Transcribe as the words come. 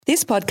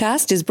This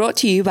podcast is brought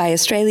to you by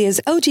Australia's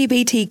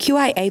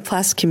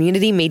LGBTQIA+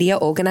 community media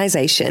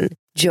organisation,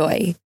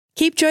 Joy.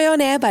 Keep Joy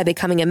on air by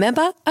becoming a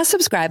member, a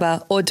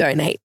subscriber, or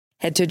donate.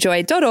 Head to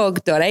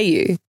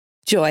joy.org.au.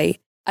 Joy,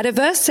 a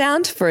diverse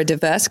sound for a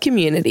diverse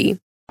community.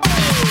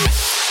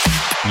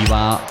 You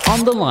are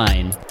On The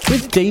Line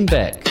with Dean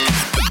Beck.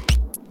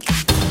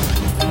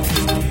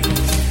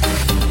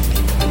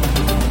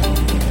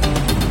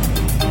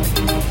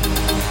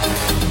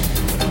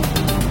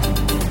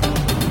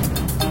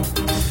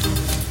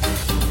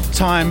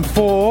 Time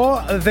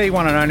for the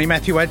one and only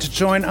Matthew Wade to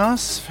join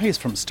us. He's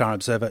from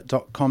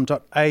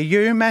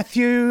starobserver.com.au.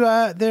 Matthew,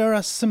 there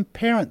are some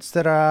parents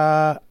that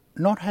are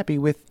not happy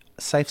with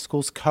Safe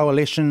Schools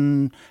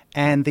Coalition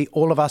and the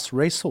All of Us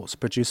resource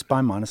produced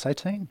by Minus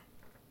 18.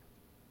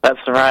 That's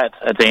right,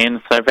 Dean.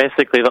 So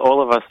basically the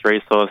All of Us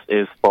resource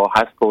is for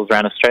high schools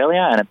around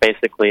Australia, and it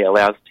basically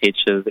allows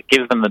teachers, it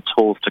gives them the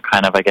tools to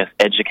kind of,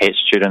 educate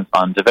students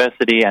on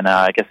diversity and,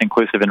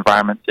 inclusive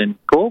environments in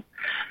school.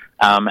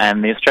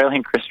 And the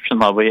Australian Christian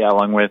Lobby,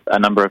 along with a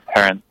number of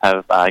parents,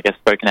 have,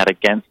 spoken out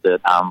against it,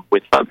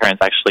 with some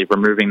parents actually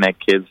removing their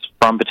kids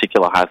from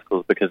particular high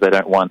schools because they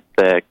don't want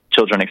their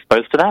children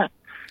exposed to that.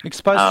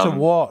 Exposed to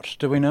what?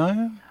 Do we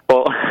know?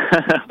 Well,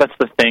 that's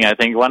the thing. I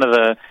think one of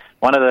the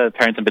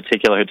parents in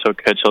particular who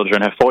took her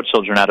 4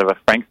 children out of a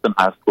Frankston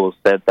high school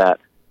said that,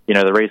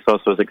 the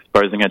resource was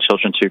exposing her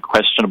children to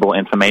questionable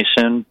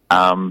information,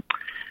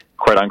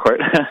 quote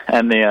unquote.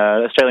 And the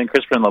Australian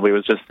Christian Lobby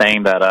was just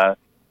saying that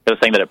they were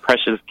saying that it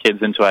pressures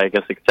kids into,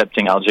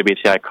 accepting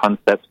LGBTI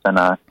concepts,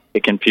 and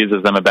it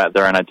confuses them about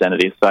their own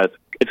identity. So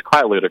it's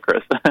quite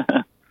ludicrous.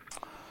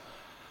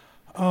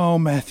 Oh,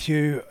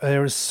 Matthew,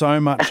 there is so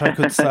much I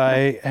could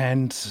say,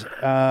 and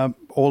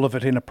all of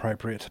it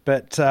inappropriate.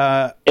 But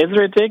it's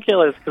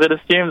ridiculous because it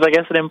assumes,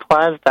 it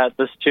implies that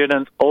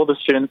all the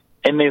students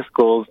in these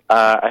schools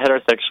are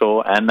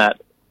heterosexual, and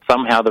that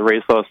somehow the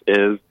resource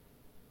is,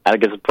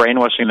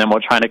 brainwashing them or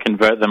trying to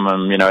convert them.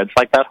 It's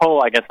like that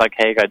whole,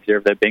 archaic idea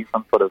of there being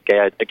some sort of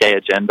gay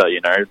agenda,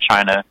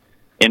 trying to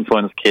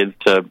influence kids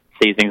to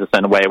see things a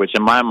certain way, which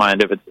in my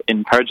mind, if it's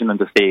encouraging them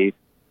to see,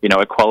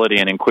 equality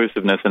and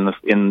inclusiveness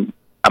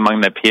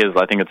among their peers,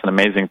 I think it's an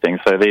amazing thing.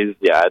 So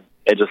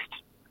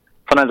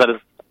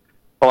sometimes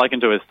all I can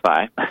do is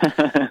sigh.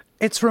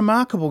 It's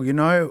remarkable,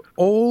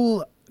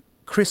 all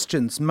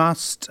Christians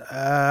must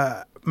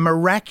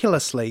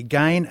miraculously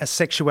gain a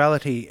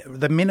sexuality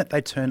the minute they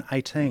turn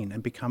 18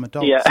 and become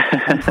adults. Yeah.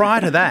 And prior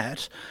to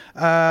that,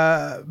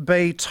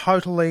 be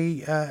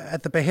totally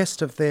at the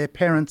behest of their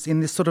parents in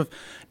this sort of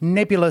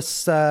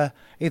nebulous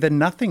either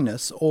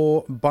nothingness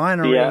or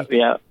binary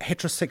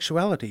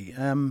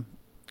heterosexuality.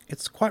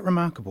 It's quite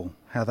remarkable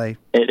how they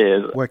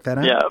work that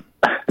out. Yeah.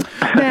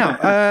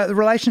 Now, the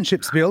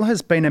Relationships Bill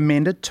has been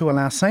amended to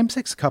allow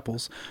same-sex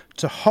couples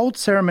to hold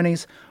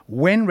ceremonies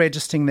when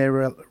registering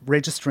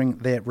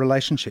their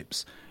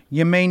relationships.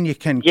 You mean you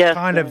can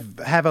kind of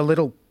have a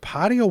little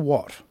party or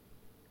what?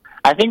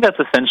 I think that's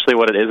essentially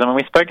what it is.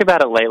 We spoke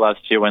about it late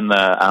last year when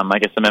the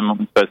amendment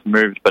was first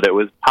moved, but it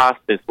was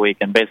passed this week,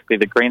 and basically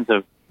the Greens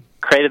have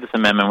created this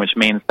amendment, which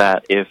means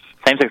that if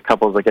same-sex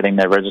couples are getting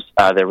their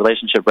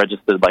relationship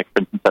registered, like,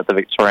 for instance, at the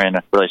Victorian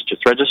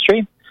Relationships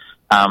Registry,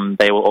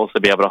 they will also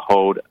be able to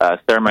hold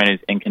ceremonies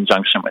in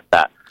conjunction with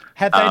that.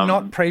 Had they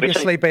not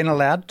previously been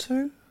allowed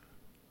to?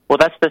 Well,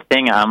 that's the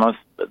thing.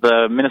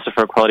 The Minister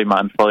for Equality,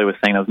 Martin Foley, was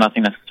saying there was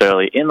nothing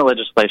necessarily in the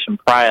legislation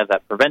prior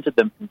that prevented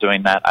them from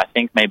doing that. I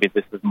think maybe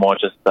this is more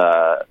just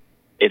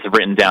it's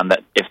written down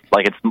that it's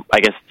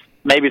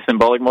maybe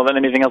symbolic more than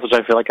anything else, which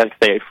I feel like I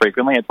say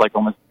frequently. It's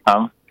almost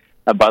become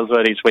a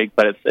buzzword each week,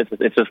 but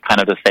it's just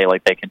kind of to say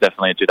they can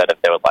definitely do that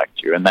if they would like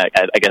to, and that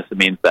I guess it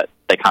means that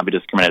they can't be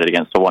discriminated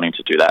against for wanting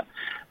to do that.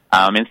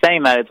 In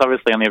saying that, it's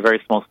obviously only a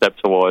very small step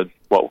towards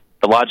what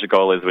the larger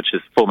goal is, which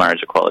is full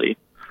marriage equality.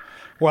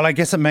 Well, I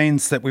guess it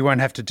means that we won't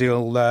have to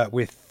deal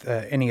with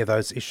any of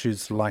those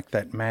issues like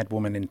that mad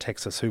woman in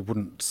Texas who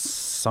wouldn't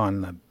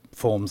sign the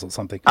forms or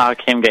something.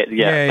 Kim Gates,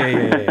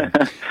 yeah.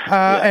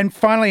 And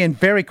finally, and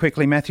very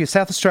quickly, Matthew,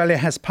 South Australia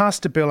has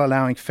passed a bill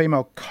allowing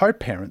female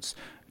co-parents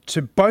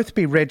to both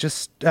be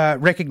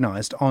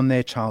recognised on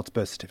their child's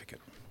birth certificate.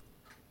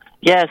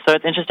 Yeah, so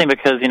it's interesting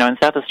because, in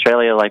South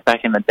Australia,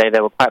 back in the day, they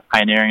were quite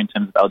pioneering in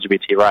terms of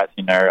LGBT rights.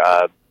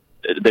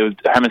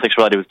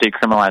 Homosexuality was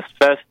decriminalised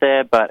first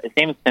there, but it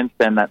seems since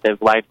then that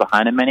they've lagged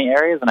behind in many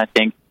areas, and I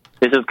think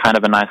this is kind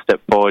of a nice step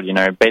forward.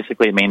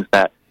 Basically it means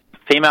that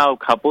female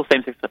couples,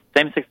 same-sex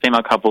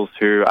female couples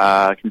who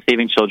are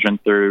conceiving children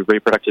through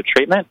reproductive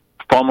treatment,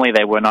 formerly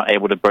they were not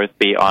able to both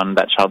be on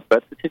that child's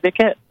birth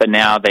certificate, but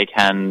now they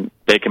can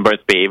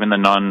both be. Even the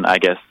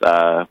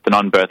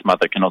non-birth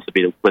mother can also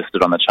be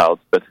listed on the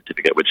child's birth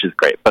certificate, which is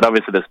great. But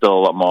obviously there's still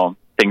a lot more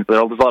things.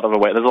 There's a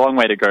long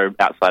way to go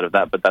outside of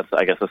that, but that's,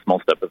 a small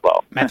step as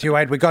well. Matthew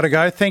Wade, we've got to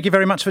go. Thank you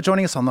very much for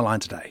joining us on the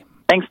line today.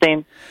 Thanks,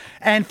 Dean.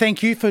 And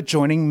thank you for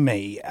joining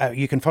me.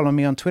 You can follow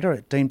me on Twitter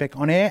at Dean Beck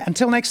On Air.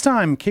 Until next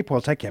time, keep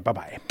well, take care,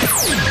 bye-bye.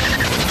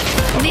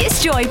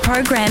 This Joy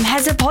program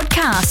has a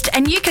podcast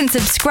and you can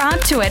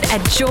subscribe to it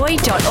at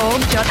joy.org.au.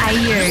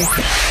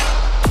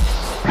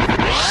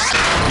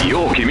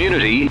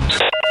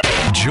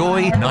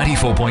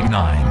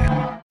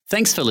 94.9.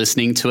 Thanks for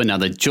listening to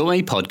another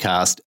Joy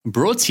podcast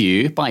brought to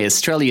you by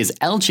Australia's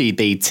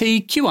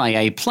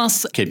LGBTQIA+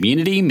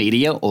 community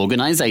media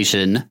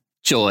organisation,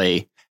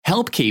 Joy.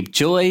 Help keep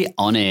Joy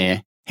on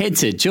air. Head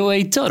to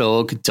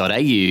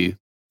joy.org.au.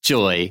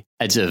 Joy,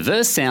 a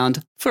diverse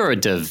sound for a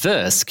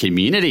diverse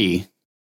community.